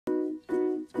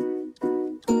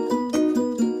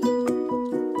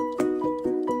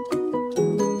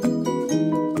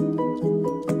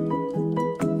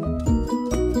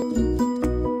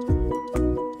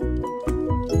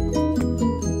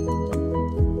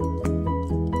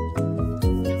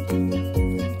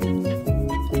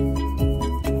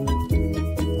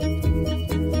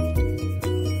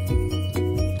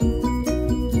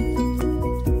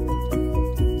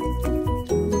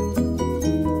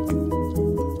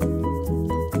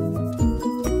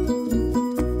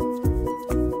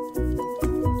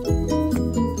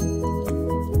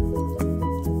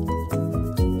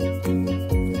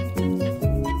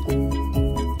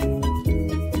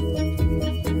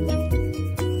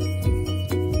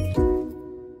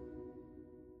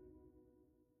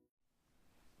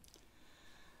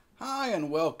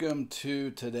welcome to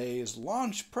today's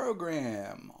launch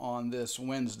program on this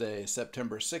Wednesday,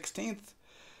 September 16th.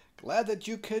 Glad that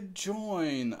you could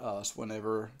join us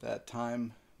whenever that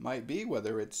time might be,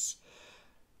 whether it's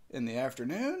in the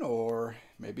afternoon or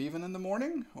maybe even in the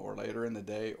morning or later in the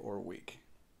day or week.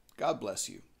 God bless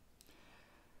you.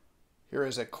 Here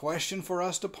is a question for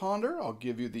us to ponder. I'll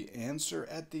give you the answer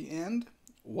at the end.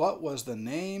 What was the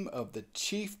name of the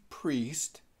chief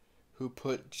priest who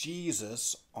put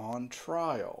Jesus on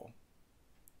trial?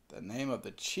 The name of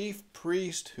the chief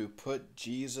priest who put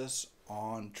Jesus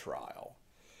on trial.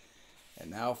 And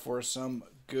now for some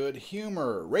good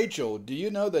humor. Rachel, do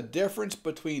you know the difference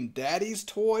between Daddy's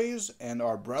toys and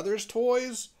our brother's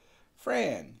toys?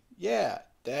 Fran, yeah,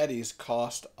 Daddy's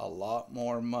cost a lot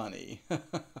more money.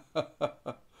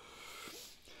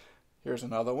 Here's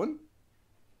another one.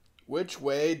 Which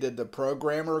way did the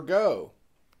programmer go?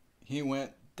 He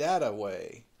went data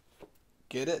way.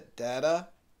 Get it? Data?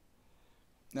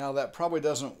 Now that probably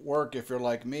doesn't work if you're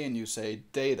like me and you say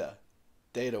data.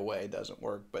 Data way doesn't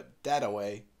work, but data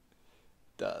way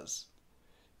does.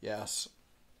 Yes.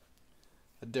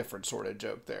 A different sort of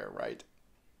joke there, right?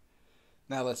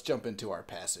 Now let's jump into our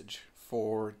passage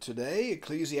for today,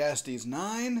 Ecclesiastes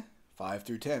 9, 5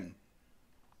 through 10.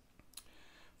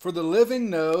 For the living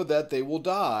know that they will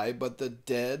die, but the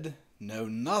dead know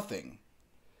nothing.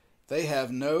 They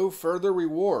have no further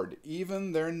reward,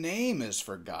 even their name is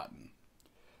forgotten.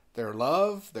 Their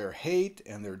love, their hate,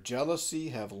 and their jealousy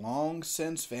have long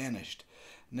since vanished.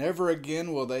 Never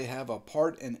again will they have a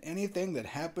part in anything that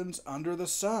happens under the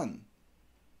sun.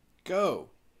 Go,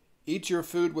 eat your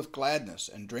food with gladness,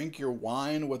 and drink your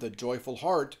wine with a joyful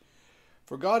heart,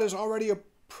 for God has already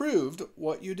approved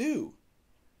what you do.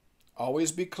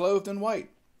 Always be clothed in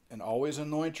white, and always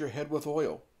anoint your head with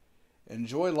oil.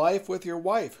 Enjoy life with your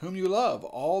wife, whom you love,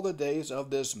 all the days of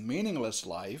this meaningless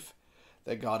life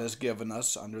that God has given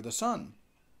us under the sun.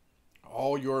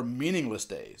 All your meaningless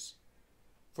days.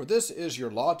 For this is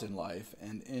your lot in life,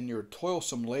 and in your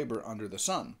toilsome labor under the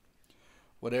sun.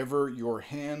 Whatever your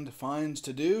hand finds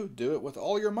to do, do it with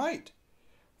all your might.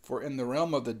 For in the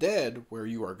realm of the dead, where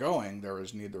you are going, there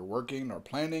is neither working, nor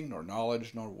planning, nor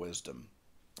knowledge, nor wisdom.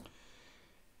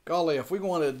 Golly, if we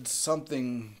wanted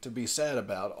something to be sad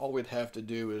about, all we'd have to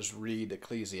do is read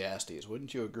Ecclesiastes.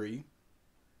 Wouldn't you agree?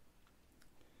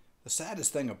 The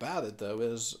saddest thing about it, though,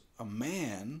 is a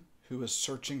man who is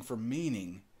searching for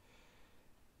meaning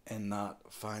and not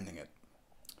finding it.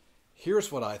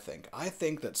 Here's what I think. I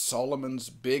think that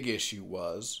Solomon's big issue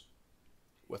was,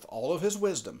 with all of his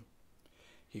wisdom,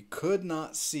 he could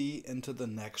not see into the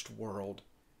next world.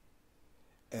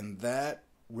 And that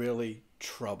really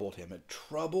troubled him. It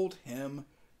troubled him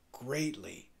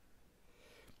greatly.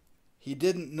 He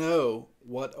didn't know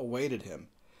what awaited him.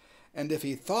 And if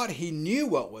he thought he knew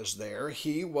what was there,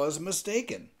 he was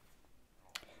mistaken.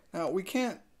 Now, we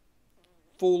can't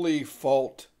fully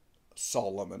fault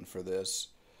Solomon for this,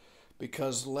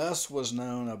 because less was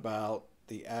known about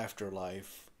the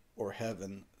afterlife or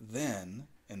heaven then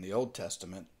in the Old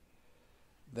Testament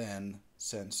than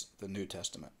since the New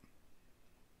Testament.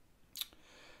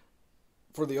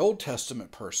 For the Old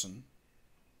Testament person,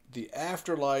 the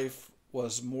afterlife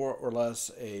was more or less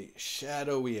a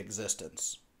shadowy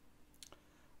existence,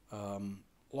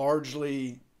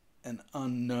 largely an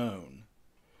unknown,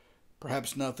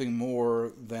 perhaps nothing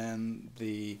more than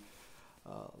the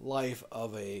life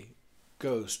of a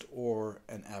ghost or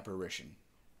an apparition.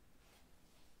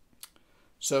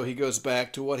 So he goes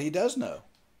back to what he does know.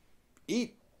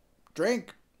 Eat,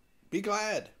 drink, be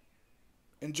glad.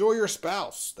 Enjoy your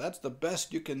spouse. That's the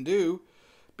best you can do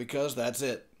because that's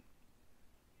it.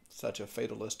 Such a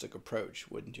fatalistic approach,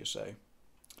 wouldn't you say?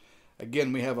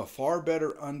 Again, we have a far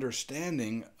better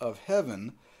understanding of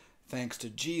heaven thanks to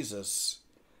Jesus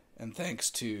and thanks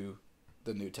to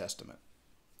the New Testament.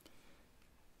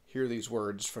 Hear these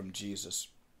words from Jesus.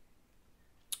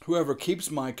 Whoever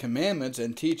keeps my commandments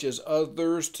and teaches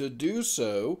others to do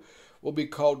so will be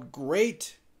called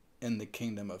great in the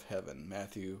kingdom of heaven.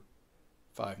 Matthew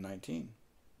 5:19.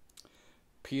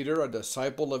 Peter, a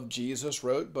disciple of Jesus,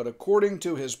 wrote, but according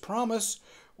to his promise,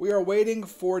 we are waiting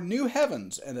for new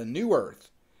heavens and a new earth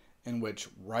in which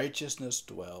righteousness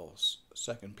dwells.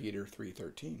 2 Peter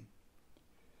 3:13.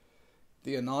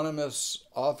 The anonymous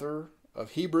author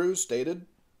of Hebrews stated,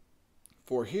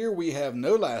 for here we have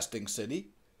no lasting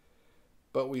city,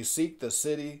 but we seek the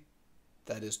city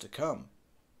that is to come.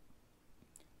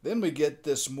 Then we get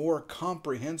this more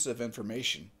comprehensive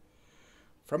information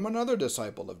from another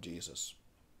disciple of Jesus,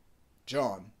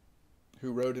 John,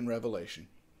 who wrote in Revelation,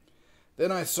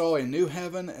 Then I saw a new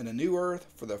heaven and a new earth,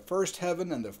 for the first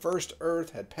heaven and the first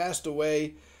earth had passed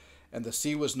away, and the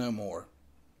sea was no more.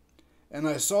 And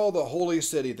I saw the holy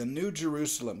city, the new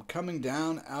Jerusalem, coming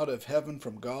down out of heaven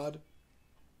from God,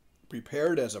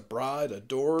 prepared as a bride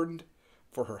adorned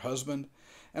for her husband.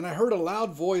 And I heard a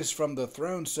loud voice from the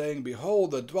throne saying,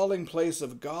 Behold, the dwelling place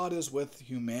of God is with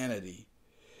humanity.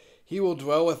 He will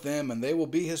dwell with them, and they will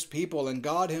be his people, and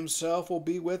God himself will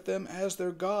be with them as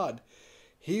their God.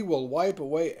 He will wipe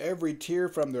away every tear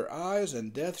from their eyes,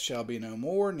 and death shall be no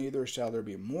more, neither shall there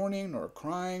be mourning, nor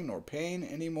crying, nor pain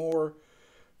any more,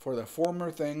 for the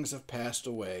former things have passed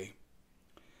away.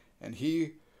 And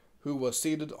he who was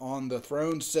seated on the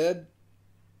throne said,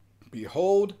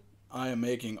 Behold, I am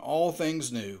making all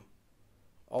things new.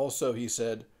 Also he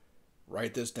said,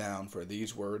 Write this down, for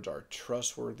these words are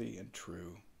trustworthy and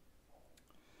true.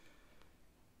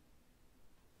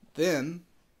 Then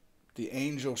the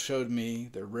angel showed me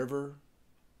the river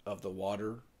of the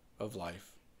water of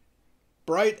life,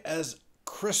 bright as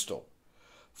crystal,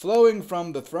 flowing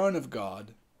from the throne of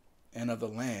God and of the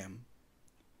Lamb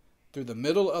through the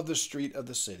middle of the street of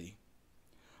the city.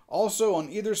 Also on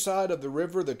either side of the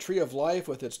river the tree of life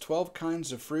with its 12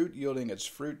 kinds of fruit, yielding its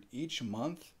fruit each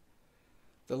month.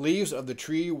 The leaves of the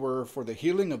tree were for the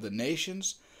healing of the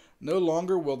nations. No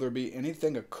longer will there be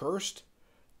anything accursed,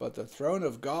 but the throne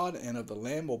of God and of the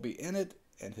Lamb will be in it,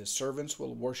 and his servants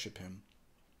will worship him.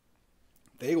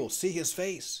 They will see his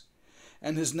face,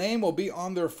 and his name will be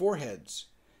on their foreheads,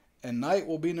 and night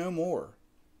will be no more.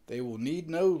 They will need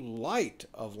no light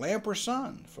of lamp or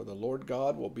sun, for the Lord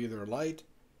God will be their light,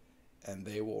 and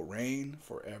they will reign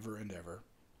forever and ever.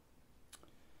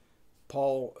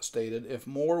 Paul stated, if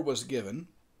more was given,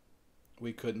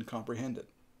 we couldn't comprehend it.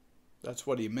 That's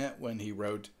what he meant when he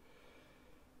wrote,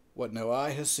 What no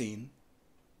eye has seen,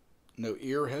 no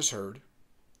ear has heard,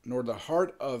 nor the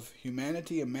heart of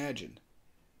humanity imagined,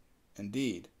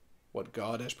 indeed, what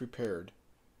God has prepared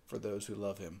for those who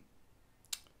love him.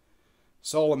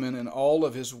 Solomon, in all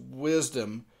of his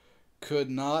wisdom, could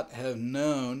not have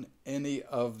known any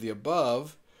of the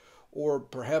above, or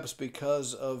perhaps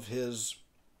because of his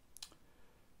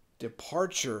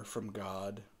departure from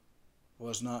God,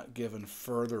 was not given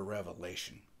further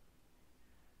revelation.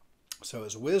 So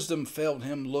his wisdom failed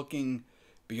him looking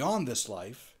beyond this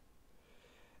life,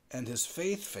 and his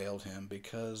faith failed him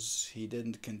because he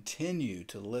didn't continue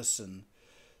to listen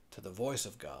to the voice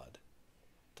of God,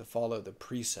 to follow the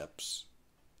precepts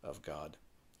of God.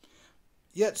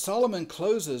 Yet Solomon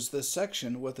closes this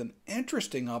section with an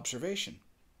interesting observation.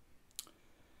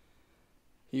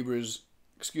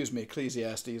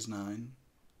 Ecclesiastes 9,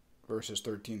 verses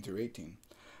 13 through 18.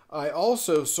 I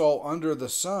also saw under the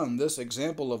sun this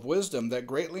example of wisdom that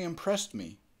greatly impressed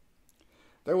me.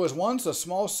 There was once a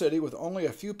small city with only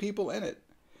a few people in it,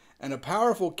 and a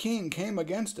powerful king came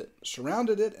against it,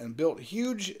 surrounded it, and built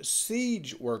huge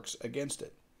siege works against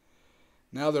it.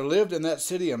 Now there lived in that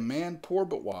city a man poor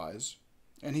but wise,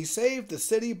 and he saved the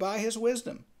city by his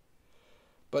wisdom.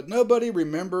 But nobody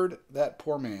remembered that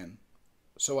poor man.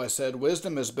 So I said,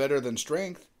 Wisdom is better than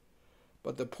strength.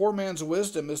 But the poor man's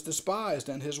wisdom is despised,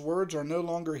 and his words are no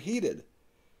longer heeded.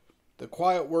 The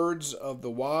quiet words of the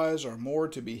wise are more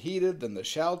to be heeded than the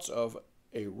shouts of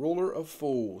a ruler of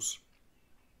fools.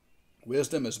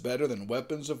 Wisdom is better than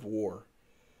weapons of war,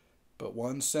 but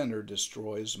one sinner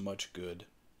destroys much good.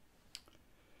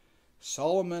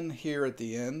 Solomon here at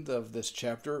the end of this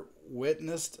chapter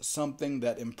witnessed something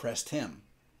that impressed him.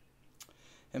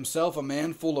 Himself a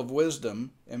man full of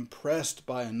wisdom, impressed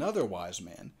by another wise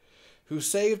man who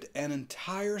saved an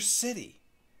entire city.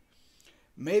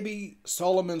 Maybe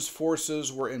Solomon's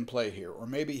forces were in play here, or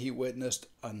maybe he witnessed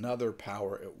another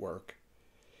power at work.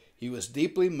 He was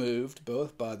deeply moved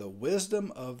both by the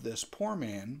wisdom of this poor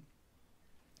man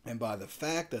and by the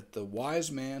fact that the wise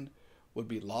man would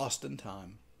be lost in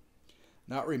time,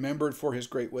 not remembered for his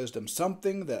great wisdom,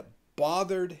 something that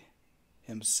bothered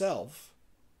himself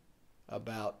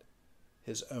about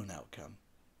his own outcome.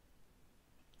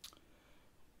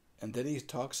 And then he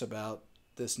talks about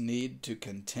this need to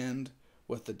contend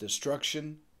with the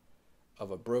destruction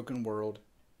of a broken world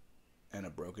and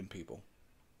a broken people.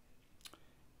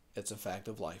 It's a fact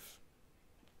of life.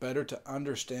 Better to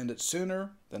understand it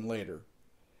sooner than later.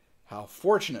 How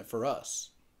fortunate for us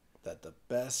that the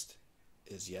best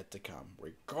is yet to come,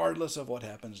 regardless of what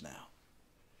happens now.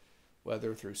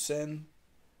 Whether through sin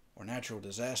or natural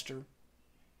disaster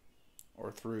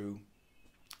or through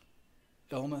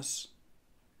illness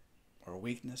or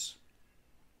weakness,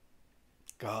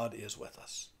 God is with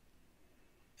us.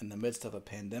 In the midst of a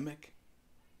pandemic,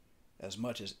 as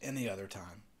much as any other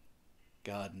time,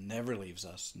 God never leaves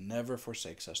us, never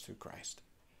forsakes us through Christ.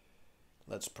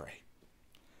 Let's pray.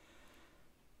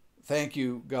 Thank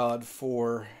you, God,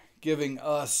 for giving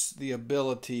us the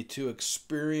ability to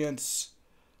experience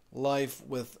life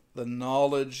with the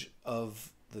knowledge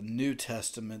of the New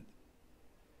Testament,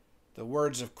 the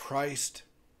words of Christ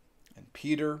and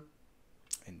Peter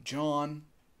and John,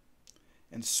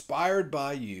 inspired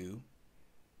by you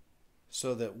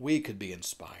so that we could be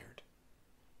inspired,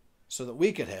 so that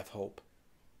we could have hope,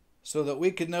 so that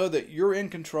we could know that you're in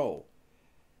control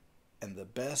and the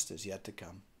best is yet to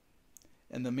come.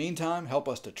 In the meantime, help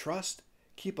us to trust,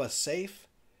 keep us safe,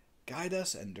 guide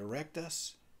us and direct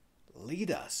us,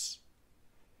 lead us,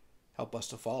 help us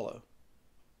to follow.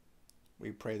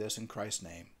 We pray this in Christ's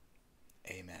name.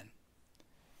 Amen.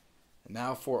 And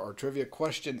now for our trivia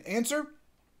question answer.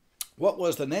 What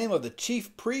was the name of the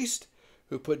chief priest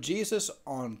who put Jesus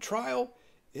on trial?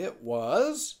 It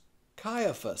was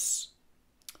Caiaphas.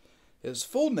 His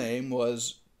full name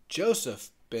was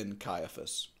Joseph ben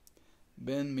Caiaphas.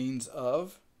 Ben means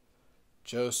of,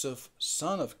 Joseph,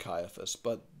 son of Caiaphas,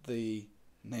 but the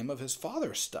name of his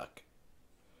father stuck.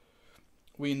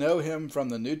 We know him from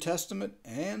the New Testament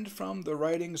and from the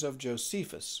writings of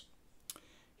Josephus.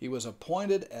 He was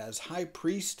appointed as high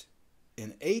priest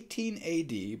in 18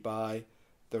 A.D. by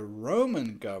the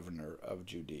Roman governor of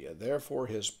Judea. Therefore,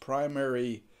 his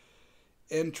primary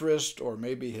interest, or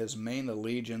maybe his main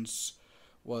allegiance,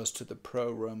 was to the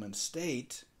pro-Roman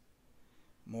state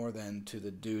more than to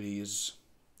the duties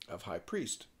of high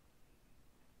priest.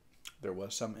 There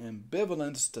was some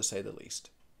ambivalence, to say the least.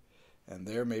 And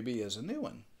there maybe is a new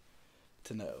one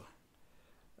to know.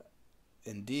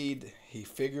 Indeed, he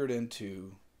figured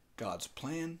into God's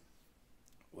plan,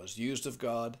 was used of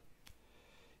God,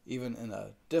 even in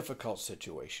a difficult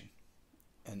situation.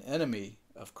 An enemy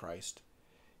of Christ,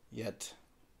 yet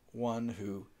one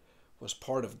who was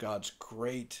part of God's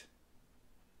great,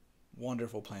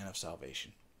 wonderful plan of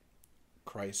salvation.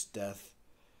 Christ's death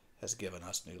has given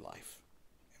us new life.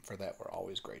 And for that, we're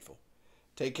always grateful.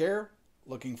 Take care.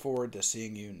 Looking forward to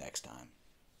seeing you next time.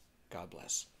 God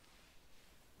bless.